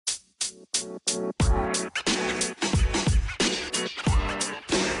I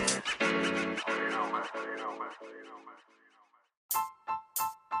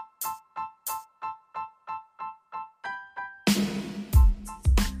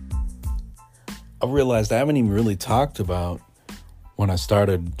realized I haven't even really talked about when I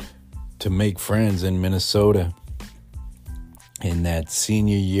started to make friends in Minnesota. In that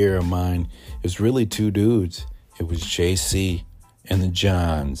senior year of mine, it was really two dudes. It was JC and the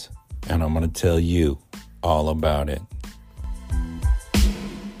Johns. And I'm going to tell you all about it.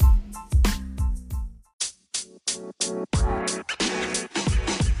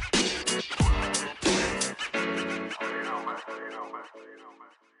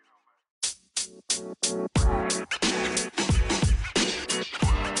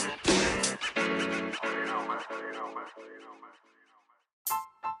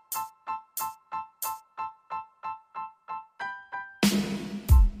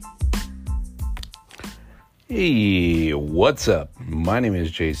 Hey, what's up? My name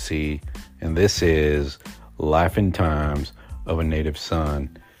is JC, and this is Life and Times of a Native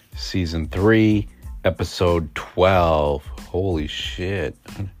Son, Season 3, Episode 12. Holy shit.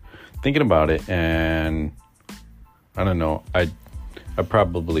 Thinking about it, and I don't know, I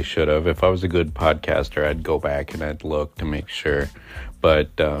probably should have. If I was a good podcaster, I'd go back and I'd look to make sure. But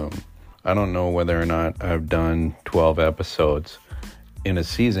I don't know whether or not I've done 12 episodes in a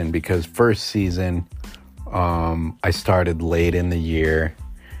season, because first season, I started late in the year.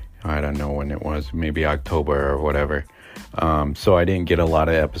 I don't know when it was, maybe October or whatever. So I didn't get a lot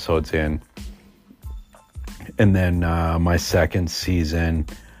of episodes in. And then my second season,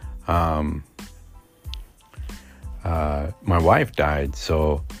 my wife died.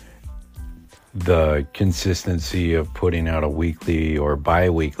 So the consistency of putting out a weekly or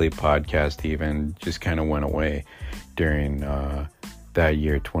bi-weekly podcast even just kind of went away during that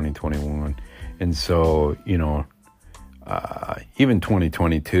year, 2021. And so, even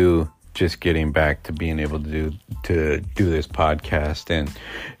 2022, just getting back to being able to do this podcast and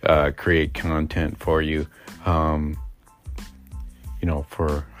create content for you, for,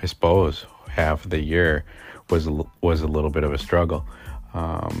 I suppose, half of the year was a little bit of a struggle.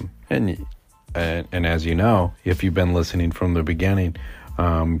 And as you know, if you've been listening from the beginning,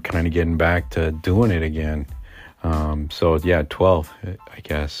 kind of getting back to doing it again. 12, I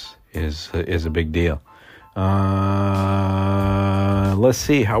guess, is a big deal. Let's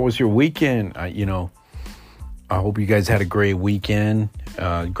see. How was your weekend? I hope you guys had a great weekend.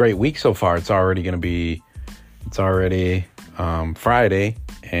 Great week so far. It's already Friday,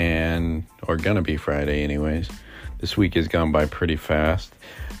 or gonna be Friday anyways. This week has gone by pretty fast.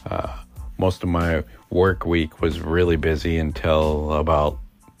 Most of my work week was really busy until about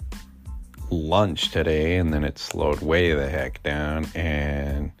lunch today, and then it slowed way the heck down,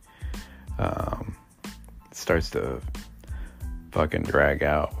 and it starts to fucking drag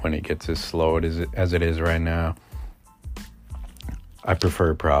out when it gets as slow as it is right now. I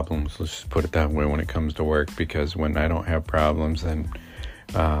prefer problems, let's just put it that way, when it comes to work, because when I don't have problems, then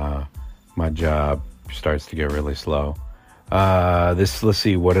my job starts to get really slow. Let's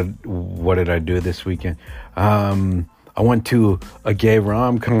see, what did I do this weekend? I went to a gay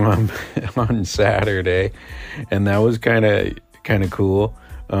rom-com on Saturday, and that was kind of cool.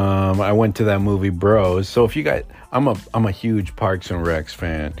 I went to that movie Bros. So if you guys, I'm a huge Parks and Recs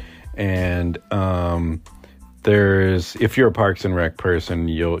fan, and if you're a Parks and Rec person,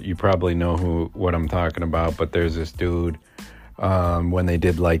 you probably know what I'm talking about. But there's this dude, when they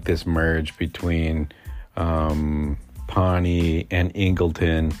did like this merge between Pawnee and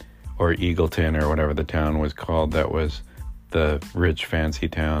Eagleton or whatever the town was called, that was the rich fancy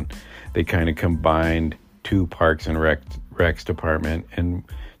town. They kind of combined two Parks and Recs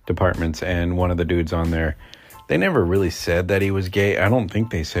departments, and one of the dudes on there, they never really said that he was gay. I don't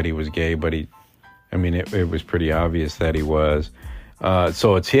think they said he was gay, but it was pretty obvious that he was.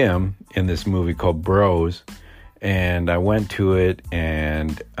 So it's him in this movie called Bros, and I went to it,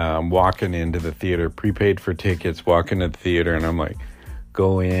 and walking into the theater, prepaid for tickets, walking to the theater, and I'm like,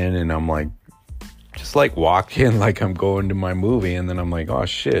 go in, and I'm like, just like walk in like I'm going to my movie, and then I'm like, oh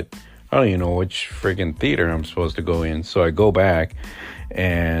shit, I don't even know which friggin' theater I'm supposed to go in. So I go back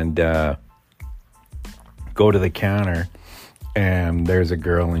and go to the counter, and there's a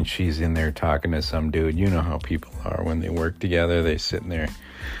girl, and she's in there talking to some dude. You know how people are when they work together. They sit in there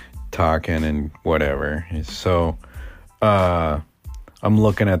talking and whatever. So I'm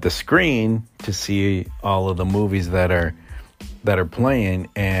looking at the screen to see all of the movies that are playing,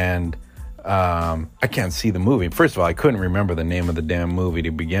 and I can't see the movie. First of all, I couldn't remember the name of the damn movie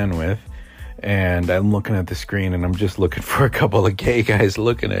to begin with, And I'm looking at the screen, and I'm just looking for a couple of gay guys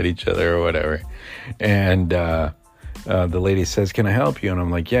looking at each other or whatever. And the lady says, "Can I help you?" And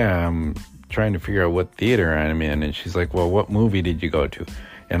I'm like, "Yeah, I'm trying to figure out what theater I'm in." And she's like, "Well, what movie did you go to?"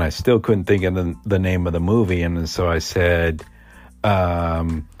 And I still couldn't think of the name of the movie. And so I said,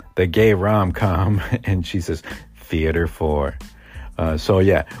 the gay rom-com. And she says, Theater 4. So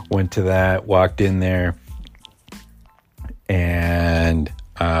yeah, went to that, walked in there, and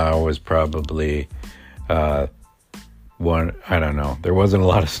I was probably one, I don't know. There wasn't a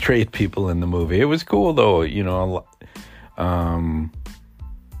lot of straight people in the movie. It was cool though, you know.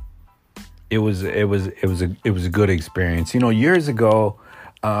 It was a good experience. You know, years ago,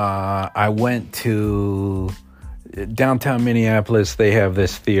 I went to downtown Minneapolis. They have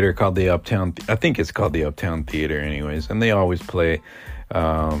this theater called the Uptown. I think it's called the Uptown Theater, anyways. And they always play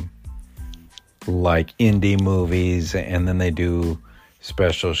like indie movies, and then they do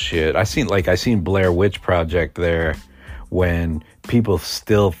special shit. I seen Blair Witch Project there when people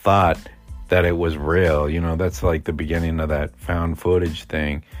still thought that it was real. You know, that's like the beginning of that found footage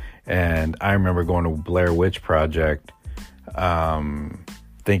thing. And I remember going to Blair Witch Project,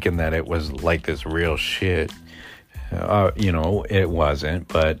 thinking that it was like this real shit. You know, it wasn't,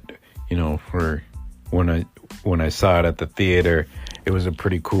 but you know, for when I saw it at the theater, it was a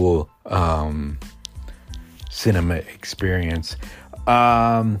pretty cool cinema experience.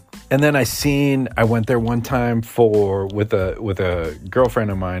 And then I went there one time with a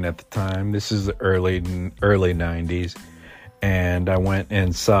girlfriend of mine at the time. This is the early 90s. And I went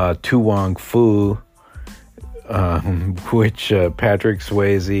and saw To Wong Foo, which Patrick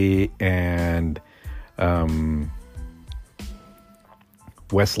Swayze and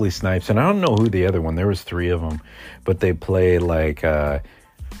Wesley Snipes, and I don't know who the other one. There was 3 of them, but they play like, you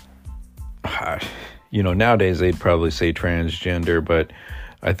know, nowadays they'd probably say transgender, but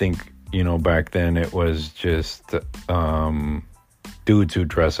I think, you know, back then it was just dudes who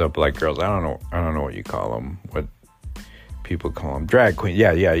dress up like girls. I don't know what you call them. What people call them, drag queens.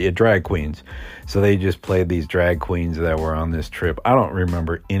 Yeah, drag queens. So they just played these drag queens that were on this trip. I don't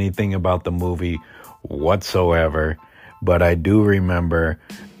remember anything about the movie whatsoever, but I do remember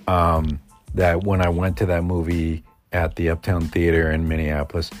that when I went to that movie at the Uptown Theater in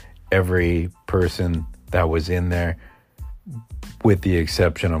Minneapolis, every person that was in there, with the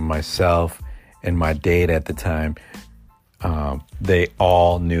exception of myself and my date at the time, they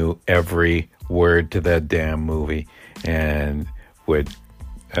all knew every word to that damn movie and would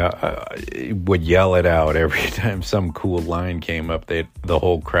yell it out every time some cool line came up. The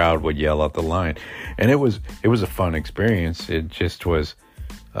whole crowd would yell out the line, and it was a fun experience. It just was.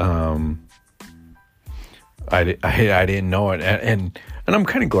 I didn't know it, and I'm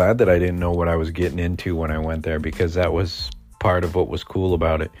kind of glad that I didn't know what I was getting into when I went there, because that was part of what was cool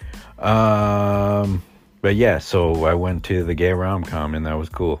about it. But yeah, so I went to the gay rom-com, and that was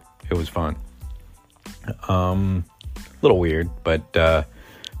cool. It was fun. A little weird, but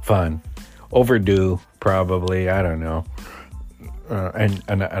fun. Overdue, probably. I don't know. And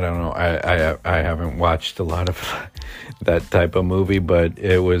I don't know. I haven't watched a lot of that type of movie, but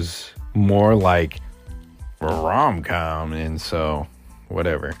it was more like a rom-com, and so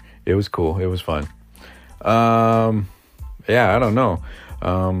whatever. It was cool. It was fun. Yeah, I don't know.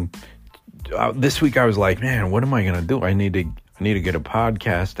 This week I was like, man, what am I gonna do? I need to get a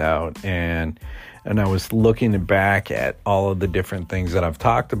podcast out, and I was looking back at all of the different things that I've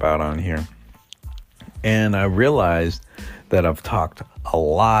talked about on here, and I realized that I've talked a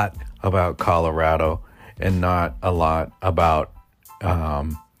lot about Colorado and not a lot about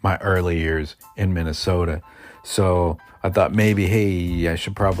my early years in Minnesota. So I thought maybe, hey, I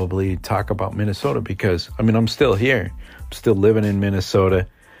should probably talk about Minnesota, because I mean, I'm still here. I'm still living in Minnesota.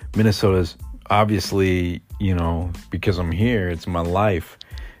 Minnesota's obviously, you know, because I'm here, it's my life.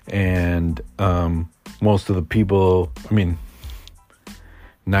 And most of the people, I mean,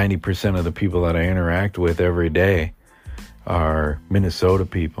 90% of the people that I interact with every day are Minnesota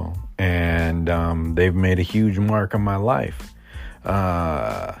people. And they've made a huge mark on my life.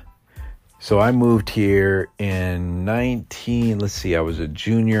 So I moved here in I was a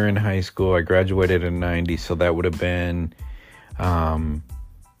junior in high school. I graduated in 90, so that would have been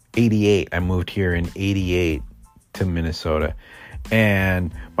 88. I moved here in 88 to Minnesota.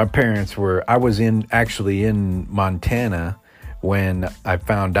 And my parents I was actually in Montana when I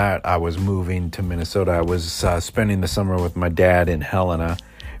found out I was moving to Minnesota. I was spending the summer with my dad in Helena.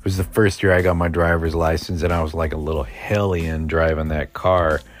 It was the first year I got my driver's license, and I was like a little hellion driving that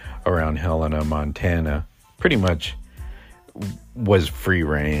car around Helena, Montana. Pretty much was free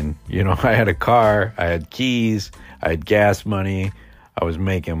reign. You know, I had a car, I had keys, I had gas money, I was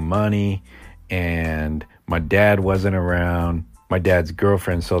making money, and my dad wasn't around, my dad's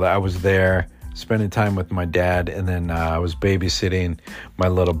girlfriend, so that I was there spending time with my dad, and then I was babysitting my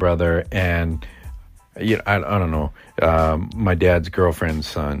little brother, and I don't know, my dad's girlfriend's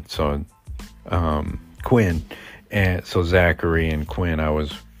son, so Quinn, and so Zachary and Quinn, I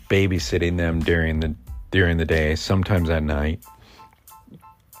was babysitting them during the day, sometimes at night,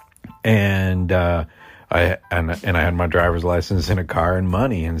 and I had my driver's license and a car and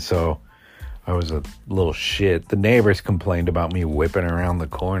money, and so I was a little shit. The neighbors complained about me whipping around the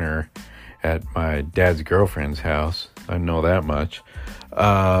corner at my dad's girlfriend's house. I know that much.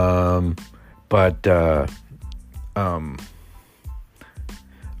 But I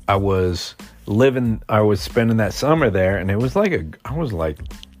was spending that summer there, and it was I was like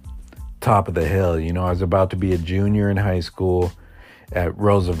top of the hill. I was about to be a junior in high school at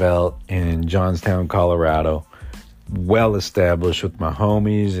Roosevelt in Johnstown, Colorado. Well established with my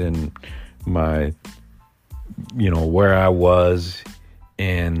homies and my, where I was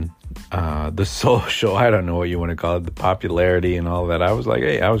in the social, I don't know what you want to call it, the popularity and all that. I was like,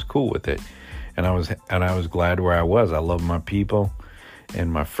 hey, I was cool with it. And I was glad where I was. I love my people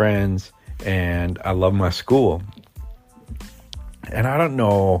and my friends, and I love my school. And I don't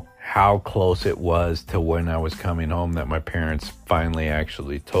know how close it was to when I was coming home that my parents finally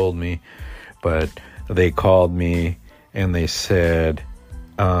actually told me, but they called me and they said,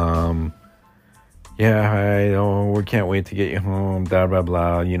 we can't wait to get you home, blah, blah,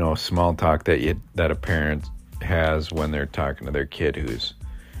 blah, small talk that a parent has when they're talking to their kid who's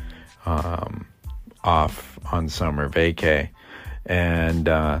off on summer vacay. And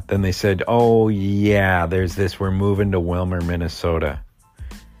then they said, oh, yeah, there's this, we're moving to Wilmer, Minnesota.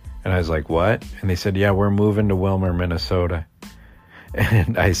 And I was like, what? And they said, yeah, we're moving to Wilmer, Minnesota.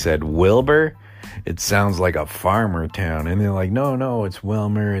 And I said, Wilbur? It sounds like a farmer town. And they're like, no, it's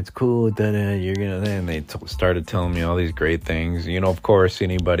Wilmer. It's cool. You're gonna. And they started telling me all these great things. Of course,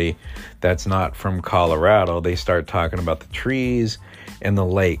 anybody that's not from Colorado, they start talking about the trees and the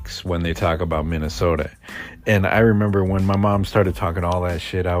lakes when they talk about Minnesota. And I remember when my mom started talking all that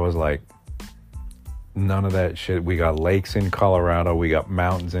shit, I was like, none of that shit. We got lakes in Colorado. We got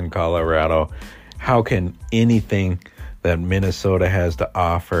mountains in Colorado. How can anything that Minnesota has to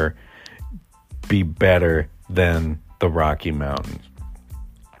offer be better than the Rocky Mountains?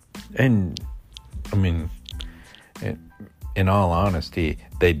 And I mean, in all honesty,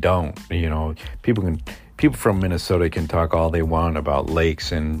 they don't. People from Minnesota can talk all they want about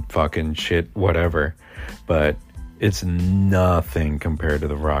lakes and fucking shit, whatever, but it's nothing compared to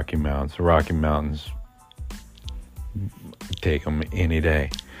the Rocky Mountains. The Rocky Mountains, take them any day.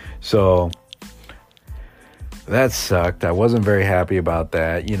 So that sucked. I wasn't very happy about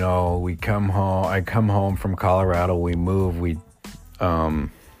that. I come home from Colorado. We move. My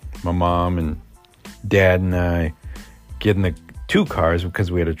mom and dad and I get in the two cars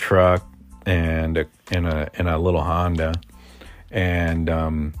because we had a truck and a little Honda,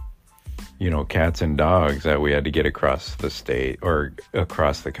 and cats and dogs that we had to get across the state or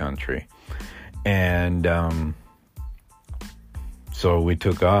across the country, and so we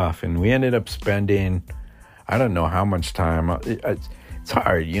took off, and we ended up spending, I don't know how much time. It's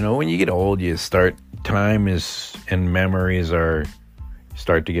hard, when you get old, and memories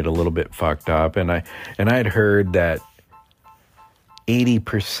start to get a little bit fucked up. And I had heard that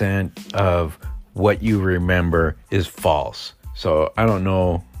 80% of what you remember is false. So I don't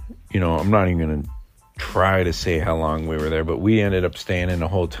know, I'm not even going to try to say how long we were there, but we ended up staying in a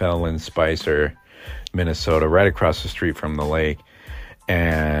hotel in Spicer, Minnesota, right across the street from the lake.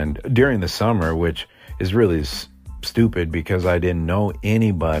 And during the summer, which is really stupid because I didn't know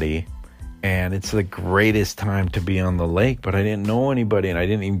anybody, and it's the greatest time to be on the lake, but I didn't know anybody, and I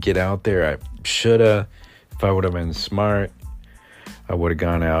didn't even get out there. I shoulda. If I would have been smart, I would have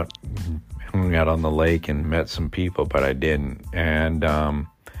gone out, hung out on the lake and met some people, but I didn't. And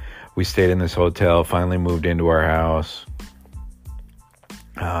we stayed in this hotel, finally moved into our house.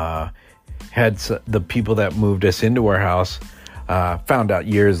 Had the people that moved us into our house, found out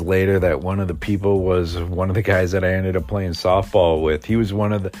years later that one of the people was one of the guys that I ended up playing softball with. He was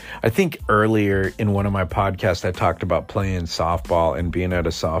I think earlier in one of my podcasts, I talked about playing softball and being at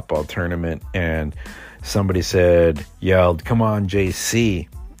a softball tournament, and somebody yelled, "Come on, JC."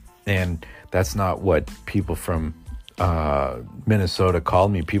 And that's not what people from Minnesota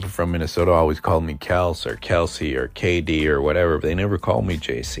called me. People from Minnesota always called me Kels or Kelsey or KD or whatever, but they never called me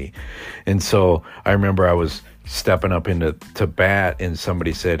JC. And so I remember I was stepping up to bat, and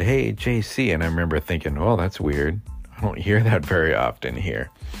somebody said, "Hey, JC," and I remember thinking, "Oh, that's weird. I don't hear that very often here."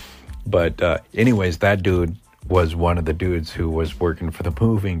 But anyways, that dude was one of the dudes who was working for the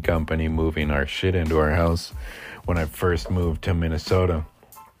moving company, moving our shit into our house when I first moved to Minnesota.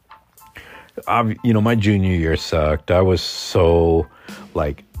 My junior year sucked. I was so,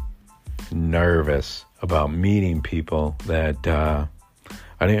 nervous about meeting people that I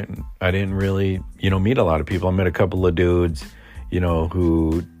didn't really, meet a lot of people. I met a couple of dudes,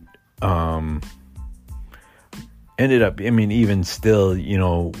 who ended up, even still,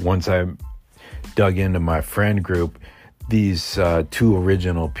 once I dug into my friend group, these two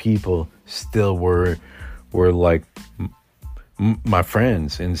original people still were like my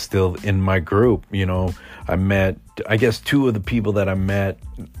friends and still in my group. I met, I guess, two of the people that I met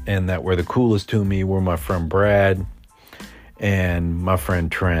and that were the coolest to me were my friend Brad and my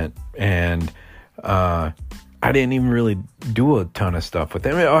friend Trent. And I didn't even really do a ton of stuff with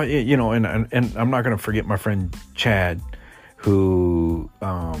them, and I'm not going to forget my friend Chad, who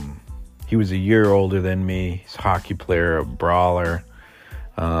he was a year older than me. He's a hockey player, a brawler,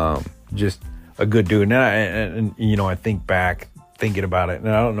 just a good dude. And I think back, thinking about it, and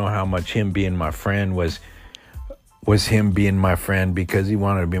I don't know how much him being my friend was him being my friend because he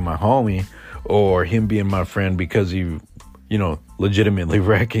wanted to be my homie, or him being my friend because he, legitimately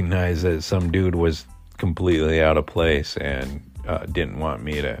recognized that some dude was completely out of place and didn't want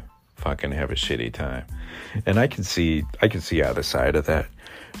me to fucking have a shitty time. And I could see either side of that.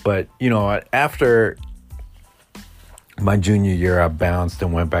 But, after my junior year, I bounced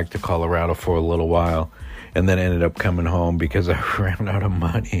and went back to Colorado for a little while, and then ended up coming home because I ran out of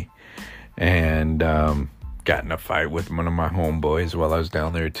money and got in a fight with one of my homeboys while I was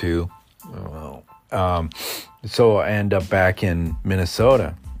down there too. So I end up back in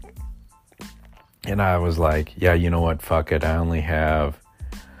Minnesota, and I was like, yeah, you know what? Fuck it. I only have,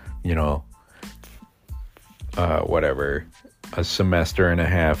 a semester and a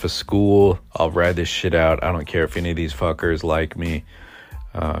half of school. I'll ride this shit out. I don't care if any of these fuckers like me,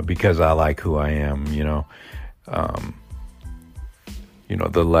 because I like who I am,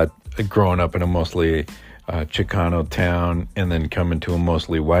 growing up in a mostly Chicano town and then coming to a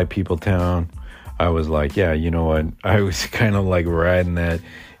mostly white people town, I was like, yeah, you know what? I was kind of like riding that,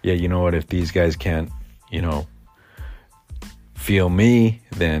 yeah, you know what? If these guys can't, feel me,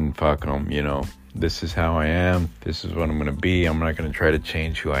 then fuck them, This is how I am. This is what I'm going to be. I'm not going to try to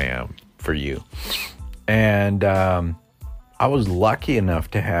change who I am for you. And I was lucky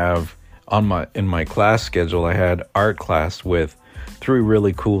enough to have in my class schedule, I had art class with 3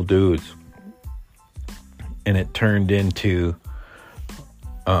 really cool dudes. And it turned into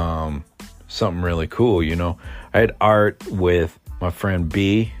something really cool, I had art with my friend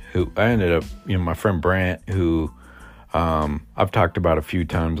B, who I ended up, my friend Brant, who I've talked about a few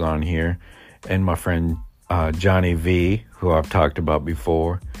times on here, and my friend Johnny V, who I've talked about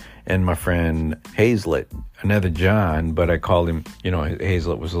before, and my friend Hazlet, another John, but I called him,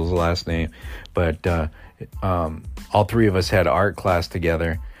 Hazlet was his last name. But all 3 of us had art class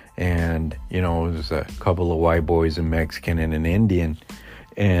together, and, it was a couple of white boys, a Mexican and an Indian,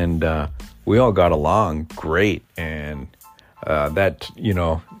 and we all got along great. And that,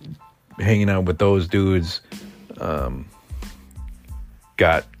 hanging out with those dudes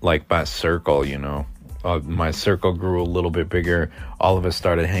got like my circle, my circle grew a little bit bigger. All of us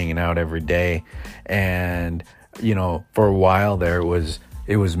started hanging out every day. And, for a while there,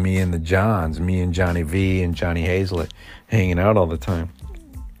 it was me and the Johns, me and Johnny V and Johnny Hazlet hanging out all the time.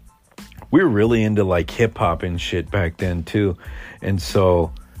 We were really into like hip hop and shit back then too. And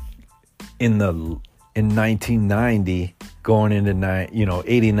so in 1990, going into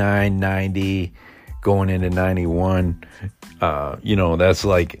 89, 90, going into 91, that's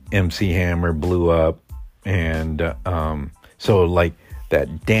like MC Hammer blew up. And so like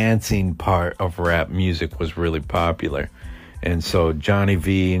that dancing part of rap music was really popular. And so Johnny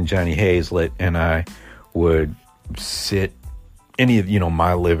V and Johnny Hazlet and I would sit in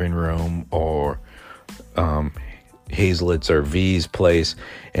my living room or Hazlet's or V's place,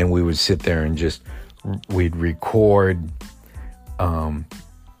 and we would sit there and we'd record Yo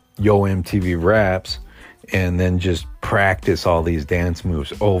MTV Raps and then just practice all these dance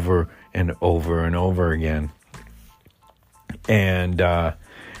moves over and over and over again. And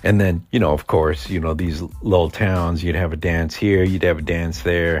then, of course, these little towns, you'd have a dance here, you'd have a dance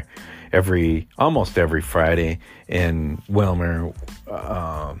there almost every Friday. In Wilmer,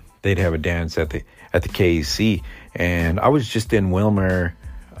 they'd have a dance at the KEC. And I was just in Wilmer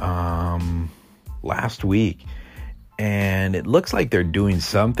last week, and it looks like they're doing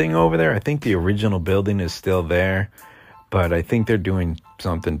something over there. I think the original building is still there, but I think they're doing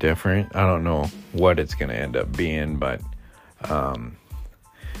something different. I don't know what it's going to end up being, but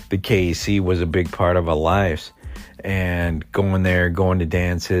the KEC was a big part of our lives. And going there, going to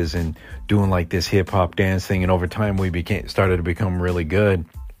dances and doing like this hip hop dance thing. And over time we started to become really good.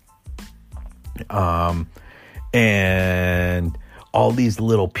 And all these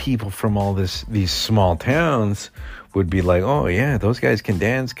little people from all these small towns would be like, oh yeah, those guys can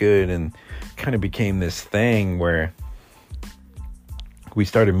dance good. And kind of became this thing where we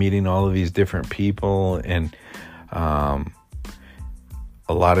started meeting all of these different people, and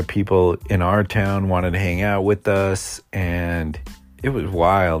a lot of people in our town wanted to hang out with us, and it was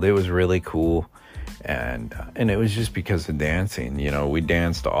wild. It was really cool. And it was just because of dancing. We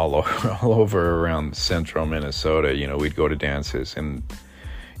danced all over around central Minnesota. We'd go to dances, and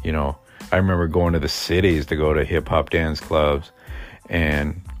I remember going to the cities to go to hip hop dance clubs,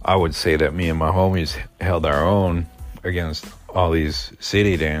 and I would say that me and my homies held our own against all these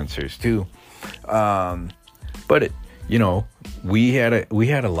city dancers too. But we had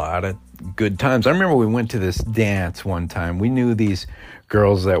a lot of good times. I remember we went to this dance one time. We knew these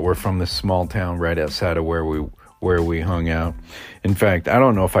girls that were from this small town right outside of where we hung out. In fact, I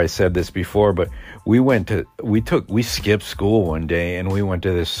don't know if I said this before, but we skipped school one day and we went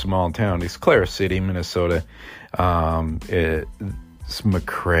to this small town. It's Clara City, Minnesota. It's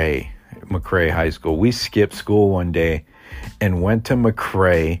McRae High School. We skipped school one day and went to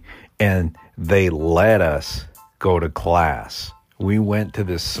McRae, and they let us go to class. We went to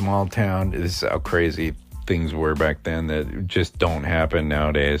this small town. This is how crazy things were back then that just don't happen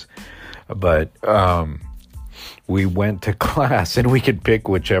nowadays. But we went to class, and we could pick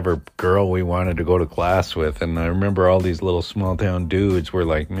whichever girl we wanted to go to class with. And I remember all these little small town dudes were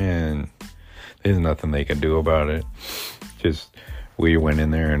like, man, there's nothing they can do about it. Just, we went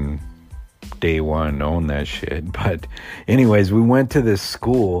in there and day one owned that shit. But anyways, we went to this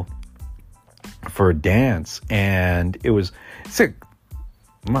school for a dance, and when I was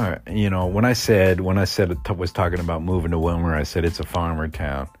talking about moving to Wilmer, I said it's a farmer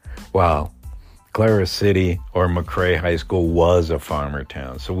town. Well, Clara City or McRae High School was a farmer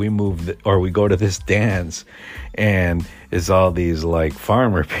town. So we go to this dance, and it's all these like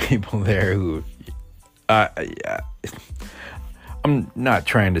farmer people there who, I'm not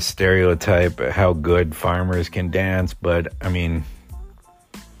trying to stereotype how good farmers can dance, but I mean,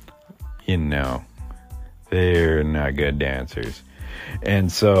 they're not good dancers.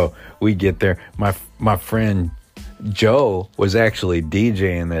 And so we get there. My friend Joe was actually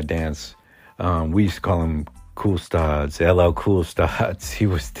DJing that dance. We used to call him Cool Stods, LL Cool Stods.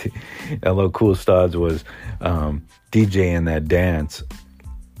 LL Cool Stods was DJing that dance.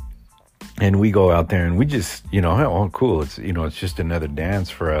 And we go out there and we just, oh, cool. It's, it's just another dance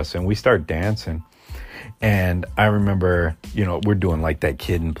for us. And we start dancing. And I remember, we're doing like that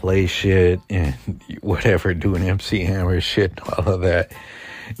Kid and Play shit and whatever, doing MC Hammer shit, all of that.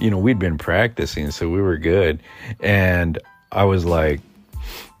 We'd been practicing, so we were good. And I was like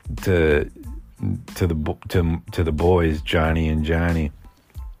to the boys, Johnny and Johnny,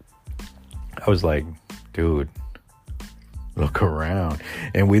 I was like, dude, look around.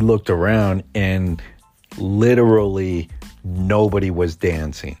 And we looked around, and literally nobody was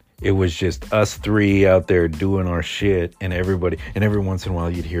dancing. It was just us three out there doing our shit, and every once in a while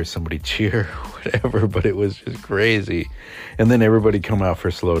you'd hear somebody cheer or whatever, but it was just crazy. And then everybody come out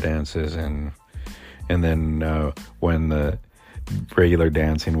for slow dances, and then when the regular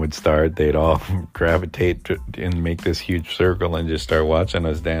dancing would start, they'd all gravitate and make this huge circle and just start watching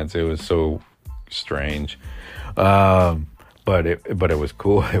us dance. It was so strange. But it was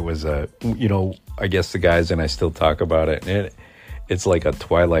cool. It was, I guess the guys and I still talk about it, and it's like a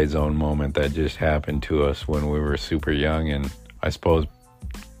Twilight Zone moment that just happened to us when we were super young, and I suppose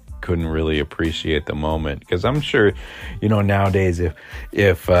couldn't really appreciate the moment, because I'm sure, nowadays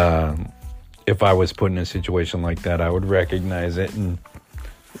if I was put in a situation like that, I would recognize it and,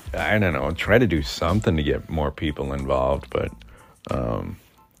 I don't know, try to do something to get more people involved, but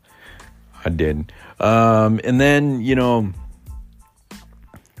I didn't. And then,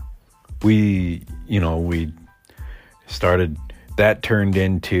 we started, that turned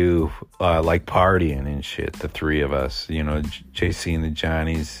into like partying and shit, the three of us, JC and the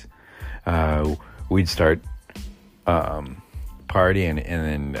Johnnies. We'd start partying,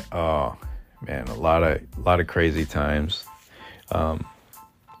 and then, oh man, a lot of crazy times.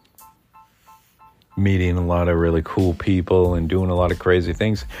 Meeting a lot of really cool people and doing a lot of crazy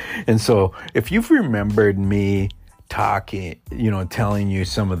things. And so if you've remembered me talking, telling you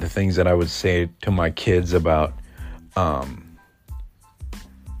some of the things that I would say to my kids about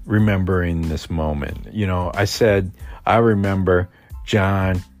remembering this moment, I said, I remember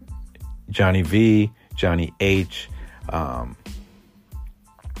Johnny V, Johnny H,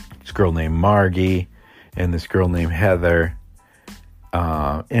 this girl named Margie and this girl named Heather.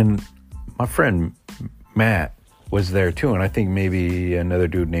 And my friend Matt was there too. And I think maybe another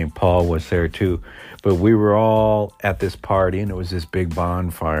dude named Paul was there too. But we were all at this party, and it was this big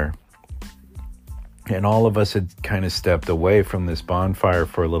bonfire. And all of us had kind of stepped away from this bonfire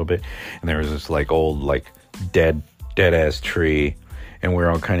for a little bit. And there was this like old, like dead ass tree. And we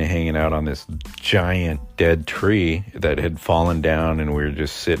were all kind of hanging out on this giant dead tree that had fallen down, and we were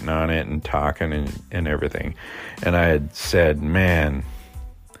just sitting on it and talking and everything. And I had said, man,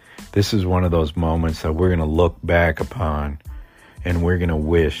 this is one of those moments that we're going to look back upon, and we're going to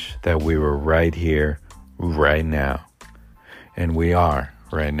wish that we were right here, right now. And we are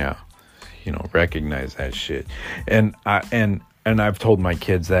right now. You know, recognize that shit. And I've told my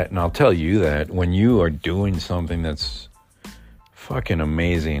kids that, and I'll tell you that when you are doing something that's fucking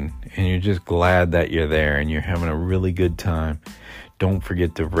amazing and you're just glad that you're there and you're having a really good time, don't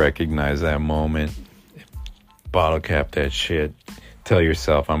forget to recognize that moment. Bottle cap that shit. Tell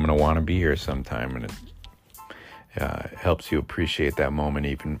yourself, I'm going to want to be here sometime, and it helps you appreciate that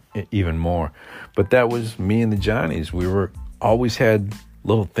moment even more. But that was me and the Johnnies. We were always had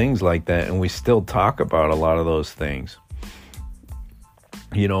little things like that, and we still talk about a lot of those things.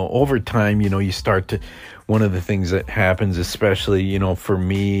 You know, over time, you know, you start to, one of the things that happens, especially, you know, for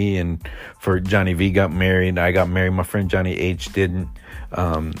me and for Johnny V got married, I got married, my friend Johnny H didn't,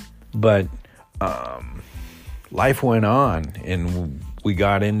 but life went on, and we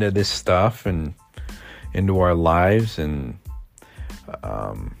got into this stuff and into our lives, and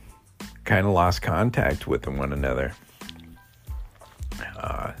kind of lost contact with one another.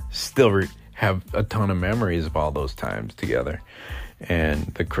 Still have a ton of memories of all those times together and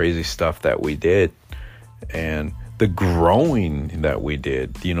the crazy stuff that we did and the growing that we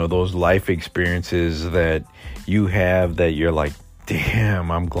did. You know, those life experiences that you have that you're like, damn,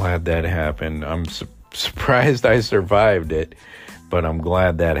 I'm glad that happened. I'm surprised I survived it, but I'm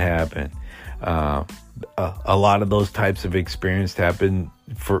glad that happened. A lot of those types of experiences happen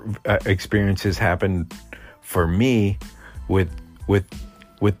for me with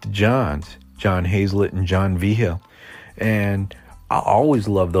the Johns, John Hazlett and John Vigil. And I always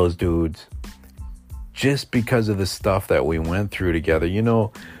love those dudes just because of the stuff that we went through together. You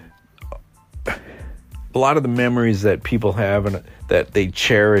know, a lot of the memories that people have and that they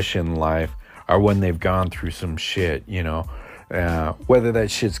cherish in life are when they've gone through some shit, you know, whether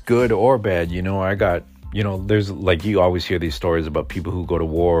that shit's good or bad. You know, I got, you know, there's like, you always hear these stories about people who go to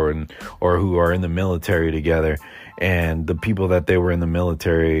war or who are in the military together, and the people that they were in the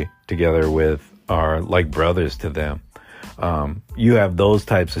military together with are like brothers to them. You have those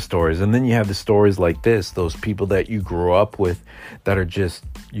types of stories, and then you have the stories like this, those people that you grew up with that are just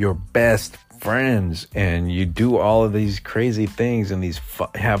your best friends, and you do all of these crazy things and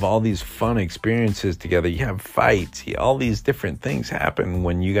have all these fun experiences together. You have fights, all these different things happen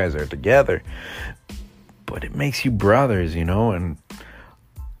when you guys are together, but it makes you brothers, you know, and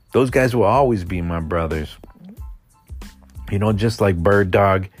those guys will always be my brothers. You know, just like Bird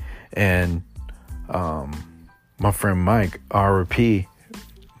Dog and my friend Mike, RP,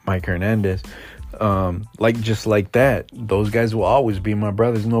 Mike Hernandez, just like that. Those guys will always be my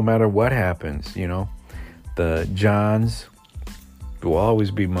brothers no matter what happens, you know. The Johns will always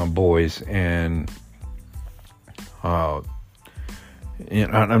be my boys, and you know,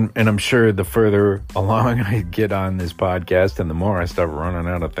 and I'm sure the further along I get on this podcast and the more I start running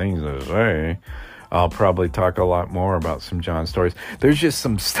out of things to say, I'll probably talk a lot more about some John stories. There's just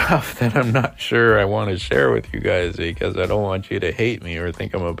some stuff that I'm not sure I want to share with you guys because I don't want you to hate me or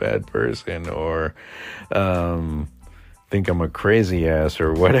think I'm a bad person or think I'm a crazy ass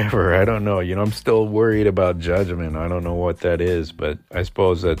or whatever. I don't know. You know, I'm still worried about judgment. I don't know what that is, but I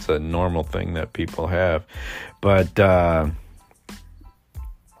suppose that's a normal thing that people have. But the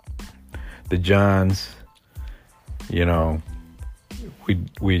Johns, you know,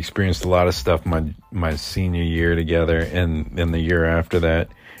 we experienced a lot of stuff my senior year together, and the year after that,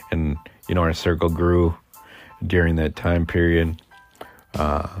 and you know, our circle grew during that time period,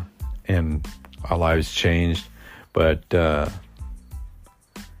 and our lives changed. But I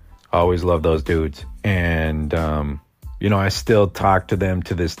always loved those dudes, and you know, I still talk to them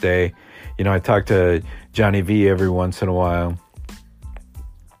to this day. You know, I talk to Johnny V every once in a while,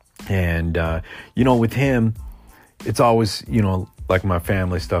 and you know, with him, it's always, you know, like my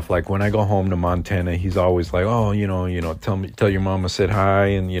family stuff. Like when I go home to Montana, he's always like, oh, you know, tell your mom I said hi,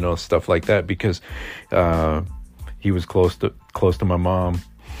 and you know, stuff like that, because he was close to my mom,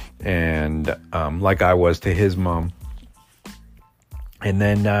 and like I was to his mom. And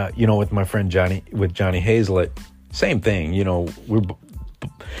then you know, with my friend Johnny Hazlett, same thing. You know,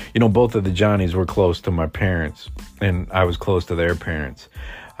 both of the Johnnies were close to my parents, and I was close to their parents.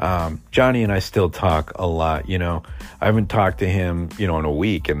 Johnny and I still talk a lot. I haven't talked to him, in a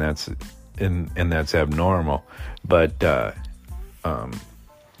week, and that's abnormal. But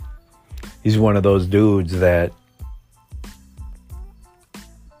he's one of those dudes that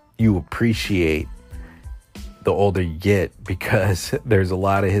you appreciate the older you get, because there's a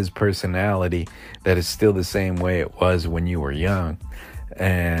lot of his personality that is still the same way it was when you were young.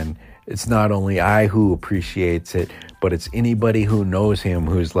 And it's not only I who appreciates it, but it's anybody who knows him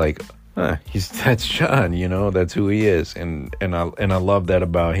who's like, that's John, that's who he is. And I love that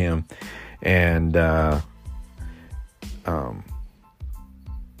about him. And I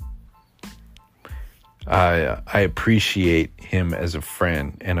appreciate him as a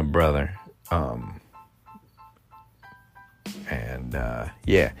friend and a brother.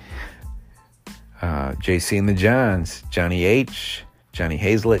 JC and the Johns, Johnny H, Johnny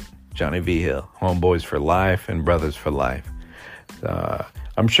Hazlett, Johnny V Hill, homeboys for life and brothers for life.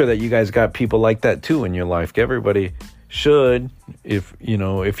 I'm sure that you guys got people like that too in your life. Everybody should. If you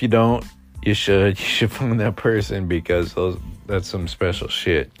don't, you should find that person, because that's some special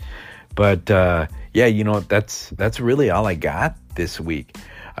shit. But that's really all I got this week.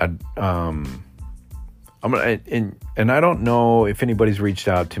 I'm gonna, and I don't know if anybody's reached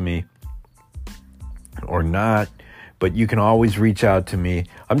out to me or not, but you can always reach out to me.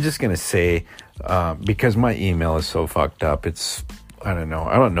 I'm just gonna say, because my email is so fucked up, I don't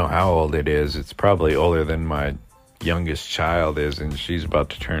know how old it is. It's probably older than my youngest child is, and she's about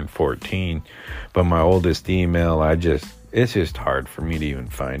to turn 14. But my oldest email, it's just hard for me to even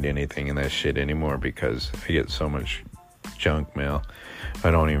find anything in that shit anymore, because I get so much junk mail. I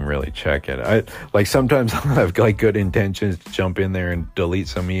don't even really check it. Sometimes I'll have good intentions to jump in there and delete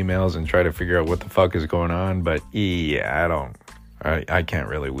some emails and try to figure out what the fuck is going on. But I can't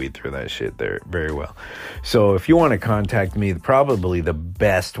really weed through that shit there very well. So if you want to contact me, probably the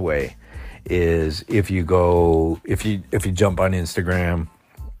best way is if you jump on Instagram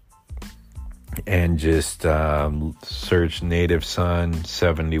and just search Native Son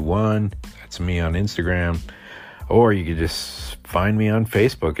 71. That's me on Instagram. Or you could just find me on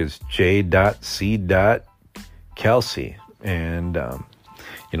Facebook. It's j.c.kelsey. And,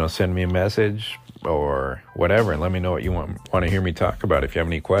 send me a message or whatever, and let me know what you want to hear me talk about. If you have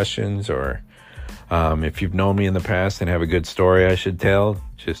any questions, or if you've known me in the past and have a good story I should tell,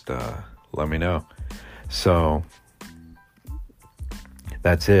 just let me know. So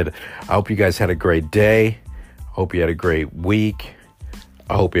that's it. I hope you guys had a great day. I hope you had a great week.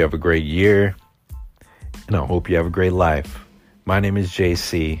 I hope you have a great year. And I hope you have a great life. My name is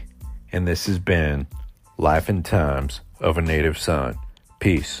JC, and this has been Life and Times of a Native Son.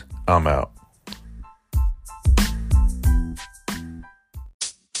 Peace. I'm out.